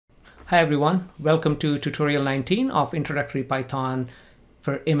Hi everyone, welcome to tutorial 19 of Introductory Python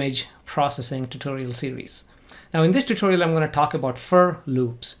for Image Processing tutorial series. Now in this tutorial I'm going to talk about for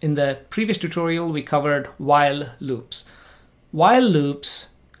loops. In the previous tutorial we covered while loops. While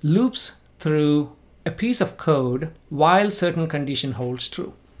loops through a piece of code while certain condition holds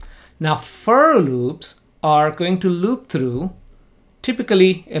true. Now for loops are going to loop through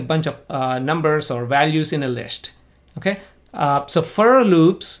typically a bunch of numbers or values in a list. Okay, so for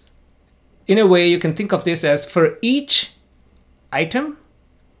loops, in a way, you can think of this as for each item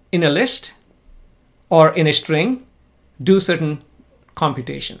in a list or in a string, do certain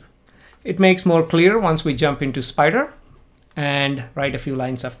computation. It makes more clear once we jump into Spider and write a few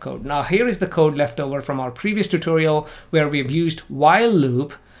lines of code. Now here is the code left over from our previous tutorial where we've used while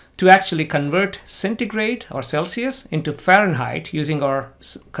loop to actually convert centigrade or Celsius into Fahrenheit using our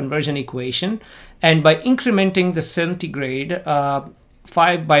conversion equation. And by incrementing the centigrade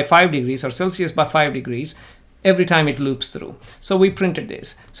by 5 degrees or Celsius by 5 degrees every time it loops through. So we printed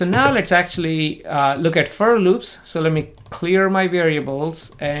this. So now let's actually look at for loops. So let me clear my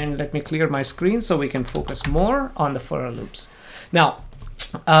variables and let me clear my screen so we can focus more on the for loops. Now,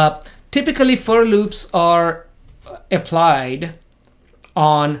 typically for loops are applied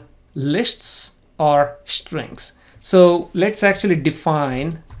on lists or strings. So let's actually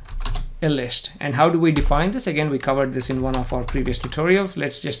define a list. And how do we define this? Again, we covered this in one of our previous tutorials.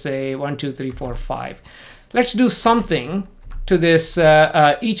 Let's just say 1, 2, 3, 4, 5. Let's do something to this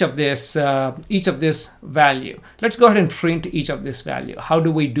each of this value. Let's go ahead and print each of this value. How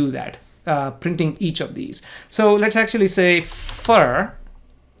do we do that? Printing each of these. So let's actually say for,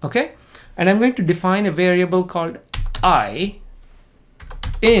 okay, and I'm going to define a variable called I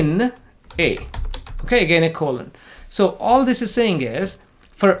in A. Okay, again a colon. So all this is saying is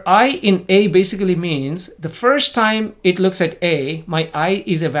for I in A basically means the first time it looks at A, my I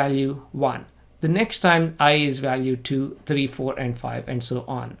is a value 1. The next time I is value 2, 3, 4, and 5, and so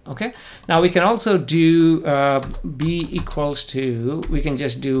on. Okay. Now we can also do B equals to, we can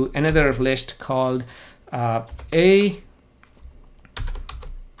just do another list called A,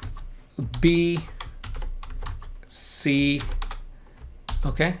 B, C,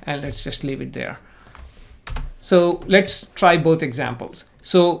 okay, and let's just leave it there. So let's try both examples.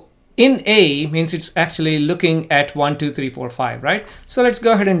 So in A means it's actually looking at 1, 2, 3, 4, 5, right? So let's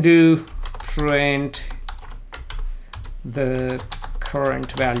go ahead and do print the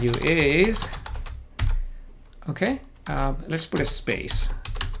current value is, okay, let's put a space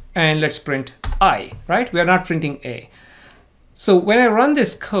and let's print I, right? We are not printing A. So when I run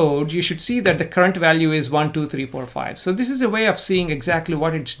this code, you should see that the current value is 1, 2, 3, 4, 5. So this is a way of seeing exactly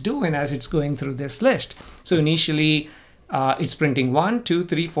what it's doing as it's going through this list. So initially it's printing 1, 2,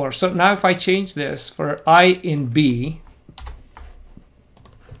 3, 4. So now if I change this for I in B,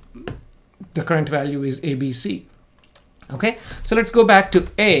 the current value is ABC. Okay, so let's go back to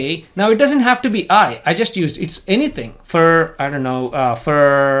A. Now it doesn't have to be I just used, it's anything for, I don't know,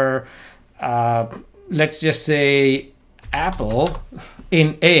 let's just say apple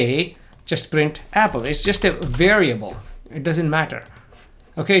in A, just print apple. It's just a variable. It doesn't matter.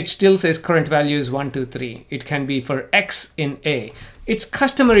 Okay, it still says current value is 1, 2, 3. It can be for X in A. It's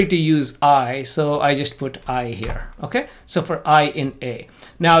customary to use I, so I just put I here. Okay, so for I in A.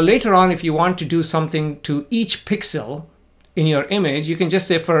 Now later on, if you want to do something to each pixel in your image, you can just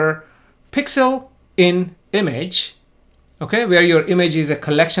say for pixel in image, okay, where your image is a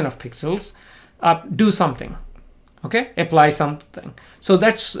collection of pixels, do something. Okay, apply something. So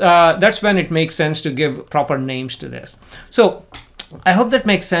that's when it makes sense to give proper names to this. So I hope that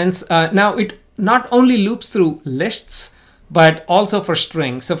makes sense. Now it not only loops through lists, but also for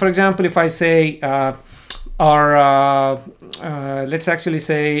strings. So for example, if I say, let's actually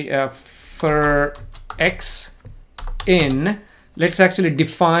say for X in, let's actually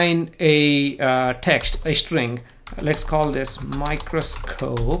define a text, a string. Let's call this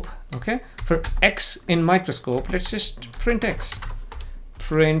microscope. Okay, for X in microscope, let's just print X.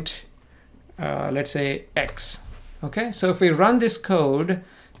 Print, let's say X. Okay, so if we run this code,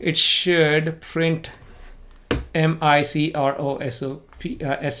 it should print M-I-C-R-O-S-C-O-P-E,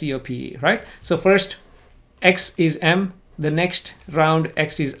 right? So first X is M, the next round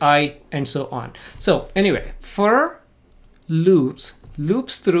X is I, and so on. So anyway, for loops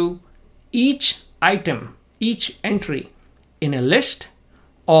through each item, each entry in a list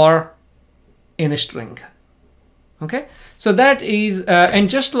or in a string. Okay, so that is, and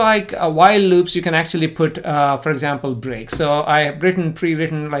just like while loops, you can actually put, for example, break. So I have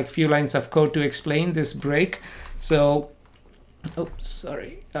pre-written like a few lines of code to explain this break. So, oh,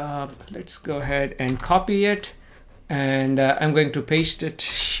 sorry, let's go ahead and copy it And I'm going to paste it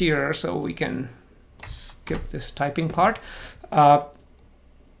here so we can skip this typing part.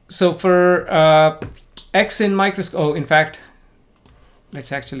 So for X in microscope, oh, in fact,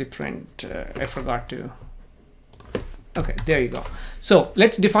 let's actually print, I forgot to. Okay, there you go. So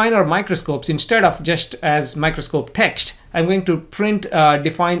let's define our microscopes. Instead of just as microscope text, I'm going to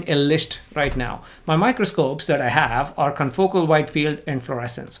define a list right now. My microscopes that I have are confocal, wide field, and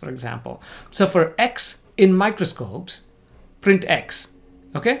fluorescence, for example. So for X in microscopes, print X,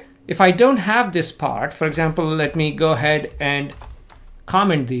 okay? If I don't have this part, for example, let me go ahead and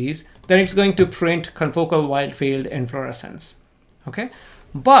comment these, then it's going to print confocal, wide field, and fluorescence, okay?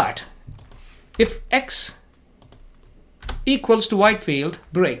 But if X equals to wide field,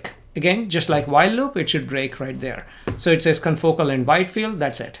 break. Again, just like while loop, it should break right there. So it says confocal and wide field,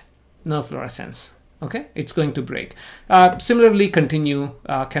 that's it. No fluorescence, okay? It's going to break. Similarly, continue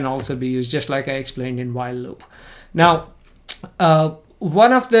can also be used, just like I explained in while loop. Now,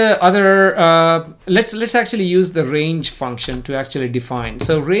 one of the other, let's actually use the range function to actually define.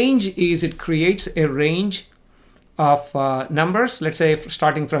 So range is, it creates a range of numbers, let's say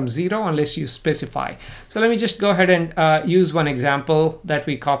starting from 0 unless you specify. So let me just go ahead and use one example that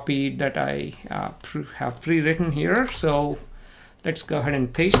we copied that I have pre-written here. So let's go ahead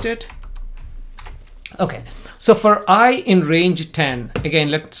and paste it. Okay, so for I in range 10, again,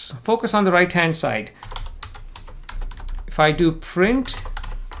 let's focus on the right hand side. If I do print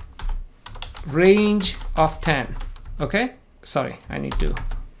range of 10, okay, sorry, I need to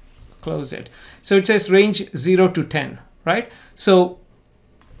close it. So it says range 0 to 10, right? So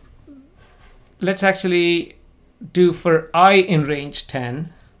let's actually do for I in range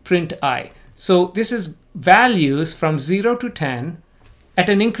 10, print I. So this is values from 0 to 10 at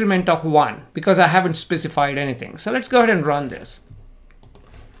an increment of 1 because I haven't specified anything. So let's go ahead and run this.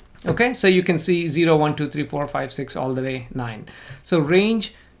 Okay, so you can see 0, 1, 2, 3, 4, 5, 6, all the way 9. So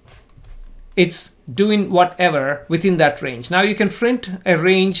range, it's doing whatever within that range. Now you can print a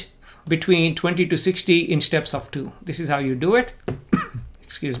range between 20 to 60 in steps of 2. This is how you do it.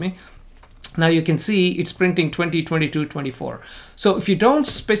 Excuse me. Now you can see it's printing 20, 22, 24. So if you don't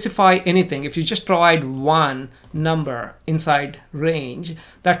specify anything, if you just provide one number inside range,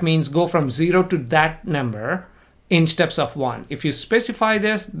 that means go from 0 to that number in steps of 1. If you specify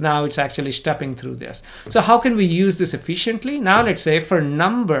this, now it's actually stepping through this. So how can we use this efficiently? Now let's say for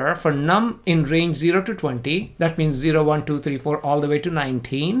num in range 0 to 20, that means 0, 1, 2, 3, 4, all the way to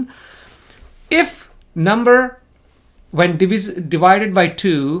 19. If number when divided by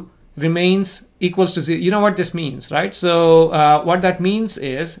 2 remains equals to 0, you know what this means, right? So what that means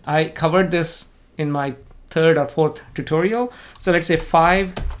is, I covered this in my 3rd or 4th tutorial. So let's say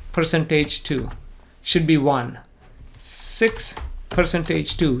 5% 2 should be 1.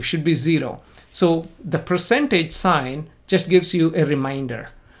 6% 2 should be 0. So the percentage sign just gives you a reminder.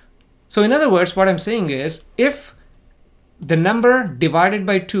 So in other words, what I'm saying is, if the number divided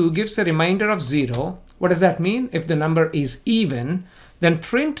by 2 gives a reminder of 0, what does that mean? If the number is even, then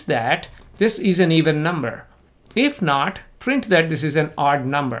print that this is an even number. If not, print that this is an odd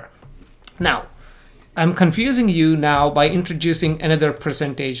number. Now, I'm confusing you now by introducing another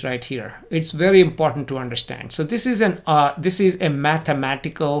percentage right here. It's very important to understand. So this is a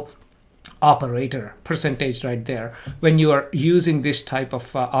mathematical operator, percentage right there, when you are using this type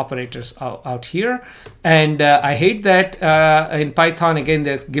of operators out here. And I hate that in Python, again,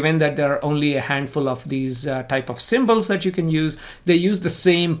 given that there are only a handful of these type of symbols that you can use, they use the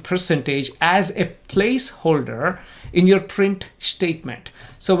same percentage as a placeholder in your print statement.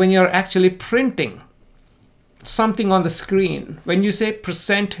 So when you're actually printing something on the screen, when you say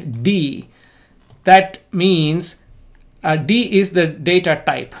 %d, that means d is the data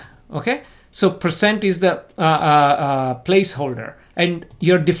type, okay? So % is the placeholder, and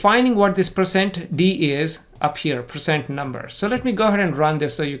you're defining what this %d is up here, % number. So let me go ahead and run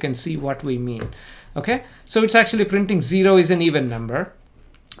this so you can see what we mean, okay? So it's actually printing 0 is an even number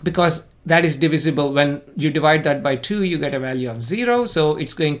because that is divisible. When you divide that by 2, you get a value of 0. So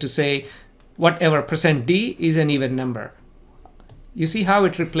it's going to say whatever %d is an even number. You see how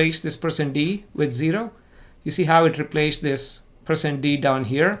it replaced this %d with 0? You see how it replaced this %d down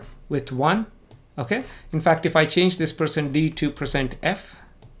here with 1? Okay. In fact, if I change this %d to %f,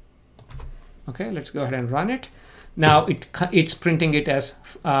 okay, let's go ahead and run it. Now it's printing it as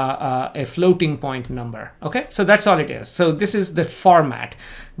a floating point number. Okay, so that's all it is. So this is the format.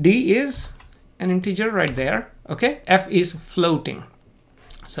 D is an integer right there. Okay, f is floating.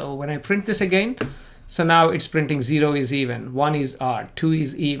 So when I print this again, so now it's printing 0 is even, 1 is odd, 2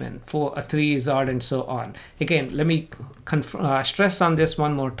 is even, 3 is odd, and so on. Again, let me stress on this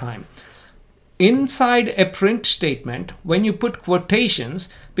one more time. inside a print statement, when you put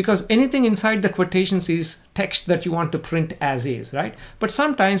quotations, because anything inside the quotations is text that you want to print as is, right? But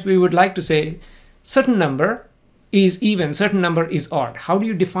sometimes we would like to say certain number is even, certain number is odd. How do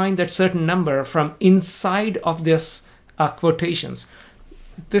you define that certain number from inside of this quotations?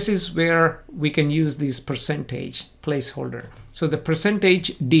 This is where we can use this percentage placeholder. So the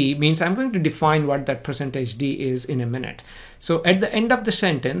percentage D means I'm going to define what that percentage D is in a minute. So at the end of the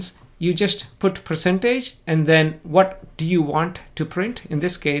sentence, you just put percentage and then what do you want to print? In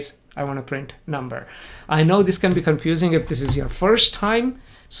this case, I want to print number. I know this can be confusing if this is your first time.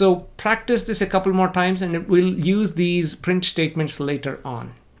 So practice this a couple more times and we'll use these print statements later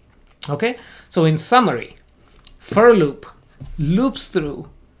on. Okay, so in summary, for loop loops through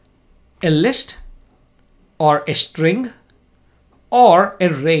a list or a string or a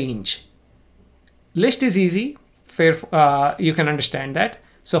range. List is easy, fair, you can understand that.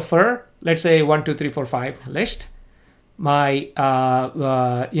 So for, let's say 1, 2, 3, 4, 5 list, my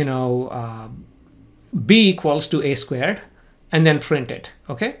b equals to a squared, and then print it.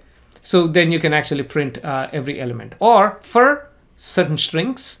 Okay, so then you can actually print every element. Or for certain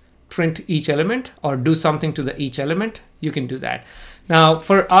strings, print each element or do something to each element. You can do that. Now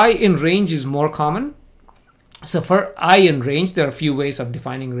for I in range is more common. So for I in range, there are a few ways of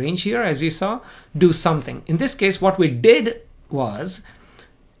defining range here, as you saw. Do something. In this case, what we did was,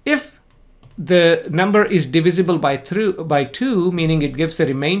 if the number is divisible by 2, meaning it gives a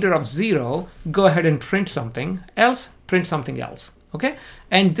remainder of 0, go ahead and print something else, print something else. Okay,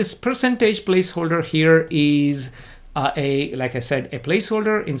 and this percentage placeholder here is like I said, a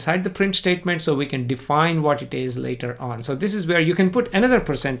placeholder inside the print statement, so we can define what it is later on. So this is where you can put another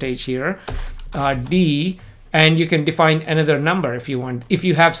percentage here, D, and you can define another number if you want, if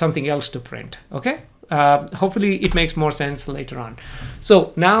you have something else to print. Okay, hopefully it makes more sense later on.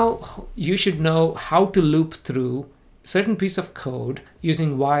 So now you should know how to loop through certain piece of code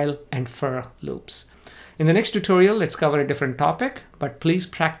using while and for loops. In the next tutorial, let's cover a different topic, but please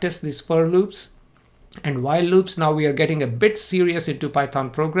practice these for loops and while loops. Now we are getting a bit serious into Python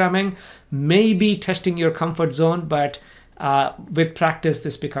programming, maybe testing your comfort zone, but with practice,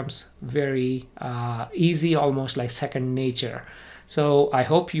 this becomes very easy, almost like second nature. So I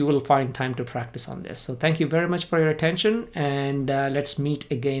hope you will find time to practice on this. So thank you very much for your attention, and let's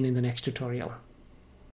meet again in the next tutorial.